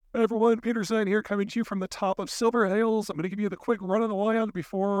Hey everyone, Peter Zeihan here, coming to you from the top of Silver Hills. I'm going to give you the quick run of the land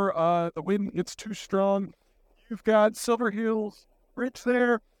before the wind gets too strong. You've got Silver Hills Ridge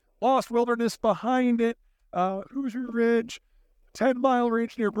there, Lost Wilderness behind it, Hoosier Ridge, 10-mile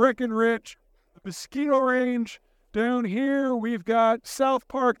range near Breckenridge, the Mosquito Range. Down here, we've got South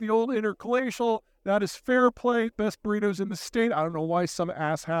Park, the old interglacial. That is Fair Play, best burritos in the state. I don't know why some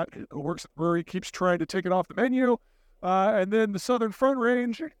asshat who works at the brewery keeps trying to take it off the menu. And then the Southern Front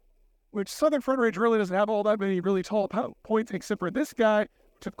Range, which Southern Front Range really doesn't have all that many really tall points except for this guy,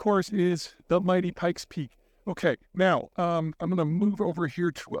 which of course is the mighty Pikes Peak. Okay, now I'm going to move over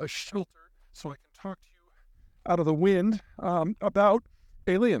here to a shelter so I can talk to you out of the wind about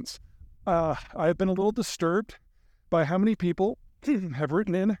aliens. I have been a little disturbed by how many people have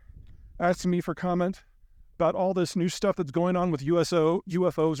written in asking me for comment about all this new stuff that's going on with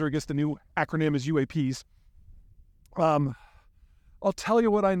UFOs, or I guess the new acronym is UAPs. I'll tell you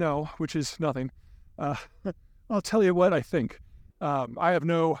what I know, which is nothing. I'll tell you what I think. I have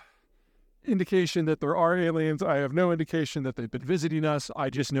no indication that there are aliens. I have no indication that they've been visiting us. I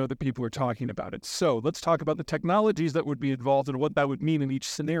just know that people are talking about it. So let's talk about the technologies that would be involved and what that would mean in each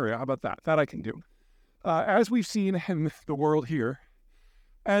scenario. How about that? That I can do. As we've seen in the world here,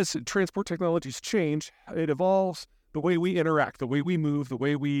 as transport technologies change, it evolves the way we interact, the way we move, the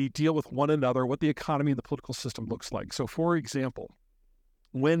way we deal with one another, what the economy and the political system looks like. So, for example,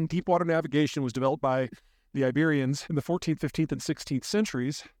 when deep water navigation was developed by the Iberians in the 14th, 15th, and 16th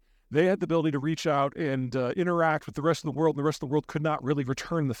centuries, they had the ability to reach out and interact with the rest of the world, and the rest of the world could not really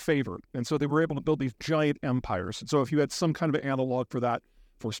return the favor. And so they were able to build these giant empires. And so if you had some kind of analog for that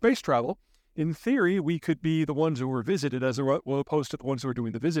for space travel, in theory, we could be the ones who were visited as opposed to the ones who are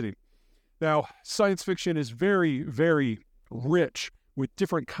doing the visiting. Now, science fiction is very, very rich with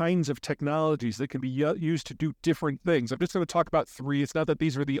different kinds of technologies that can be used to do different things. I'm just going to talk about three. It's not that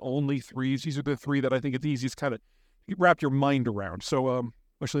these are the only threes. These are the three that I think it's easiest kind of wrap your mind around. So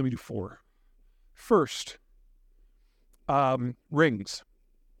actually, let me do four. First, rings.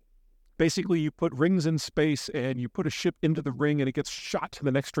 Basically, you put rings in space and you put a ship into the ring and it gets shot to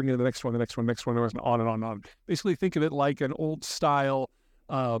the next ring and the next one, the next one, the next one, and on and on and on. Basically, think of it like an old style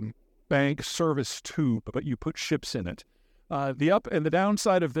bank service tube, but you put ships in it. The up and the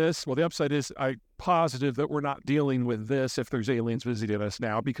downside of this, well, the upside is I'm positive that we're not dealing with this if there's aliens visiting us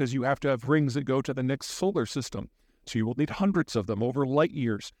now, because you have to have rings that go to the next solar system. So you will need hundreds of them over light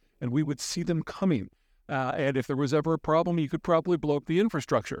years, and we would see them coming. And if there was ever a problem, you could probably blow up the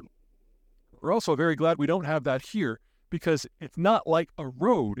infrastructure. We're also very glad we don't have that here, because it's not like a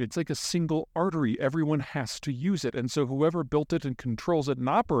road. It's like a single artery. Everyone has to use it. And so whoever built it and controls it and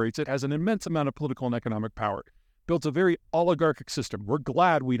operates it has an immense amount of political and economic power. Builds a very oligarchic system. We're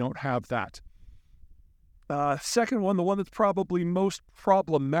glad we don't have that. Second one, the one that's probably most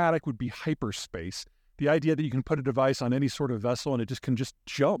problematic would be hyperspace. The idea that you can put a device on any sort of vessel and it can just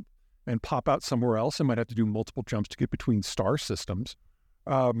jump and pop out somewhere else and might have to do multiple jumps to get between star systems.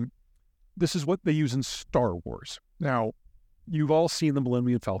 This is what they use in Star Wars. Now, you've all seen the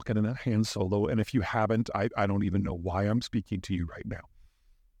Millennium Falcon and Han Solo, and if you haven't, I don't even know why I'm speaking to you right now.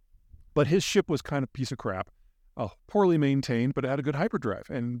 But his ship was kind of a piece of crap, poorly maintained, but it had a good hyperdrive,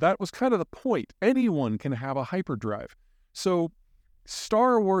 and that was kind of the point. Anyone can have a hyperdrive. So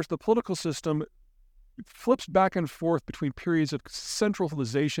Star Wars, the political system, flips back and forth between periods of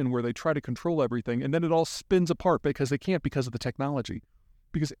centralization where they try to control everything, and then it all spins apart because they can't, because of the technology.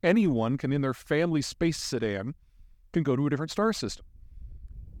 Because anyone can, in their family space sedan, can go to a different star system.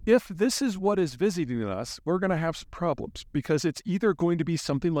 If this is what is visiting us, we're going to have some problems, because it's either going to be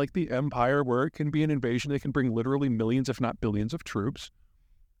something like the Empire, where it can be an invasion that can bring literally millions, if not billions of troops,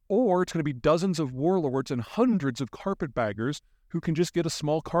 or it's going to be dozens of warlords and hundreds of carpetbaggers who can just get a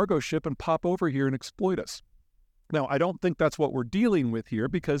small cargo ship and pop over here and exploit us. Now, I don't think that's what we're dealing with here,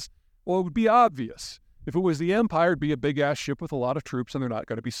 because, well, it would be obvious. If it was the Empire, it'd be a big-ass ship with a lot of troops, and they're not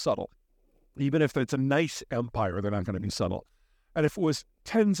going to be subtle. Even if it's a nice empire, they're not going to be subtle. And if it was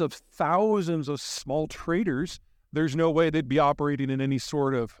tens of thousands of small traders, there's no way they'd be operating in any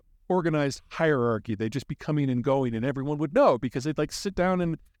sort of organized hierarchy. They'd just be coming and going, and everyone would know, because they'd like sit down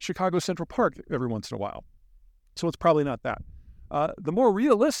in Chicago Central Park every once in a while. So it's probably not that. The more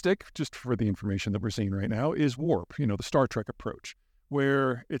realistic, just for the information that we're seeing right now, is warp, the Star Trek approach,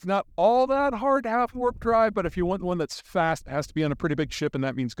 where it's not all that hard to have warp drive, but if you want one that's fast, it has to be on a pretty big ship, and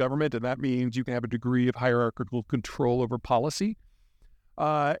that means government, and that means you can have a degree of hierarchical control over policy.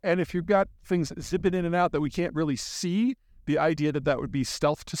 And if you've got things zipping in and out that we can't really see, the idea that that would be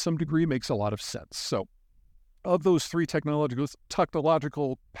stealth to some degree makes a lot of sense. So of those three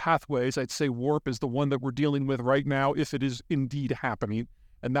technological pathways, I'd say warp is the one that we're dealing with right now, if it is indeed happening.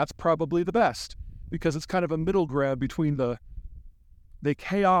 And that's probably the best, because it's kind of a middle ground between the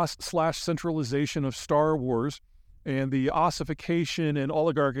chaos/centralization of Star Wars and the ossification and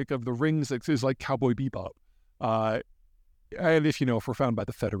oligarchic of the rings that is like Cowboy Bebop. And if we're found by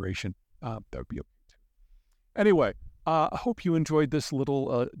the Federation, that would be okay too. Anyway, I hope you enjoyed this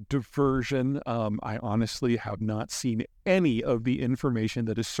little diversion. I honestly have not seen any of the information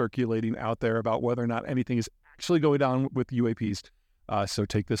that is circulating out there about whether or not anything is actually going on with UAPs. So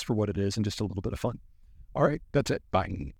take this for what it is and just a little bit of fun. All right, that's it. Bye.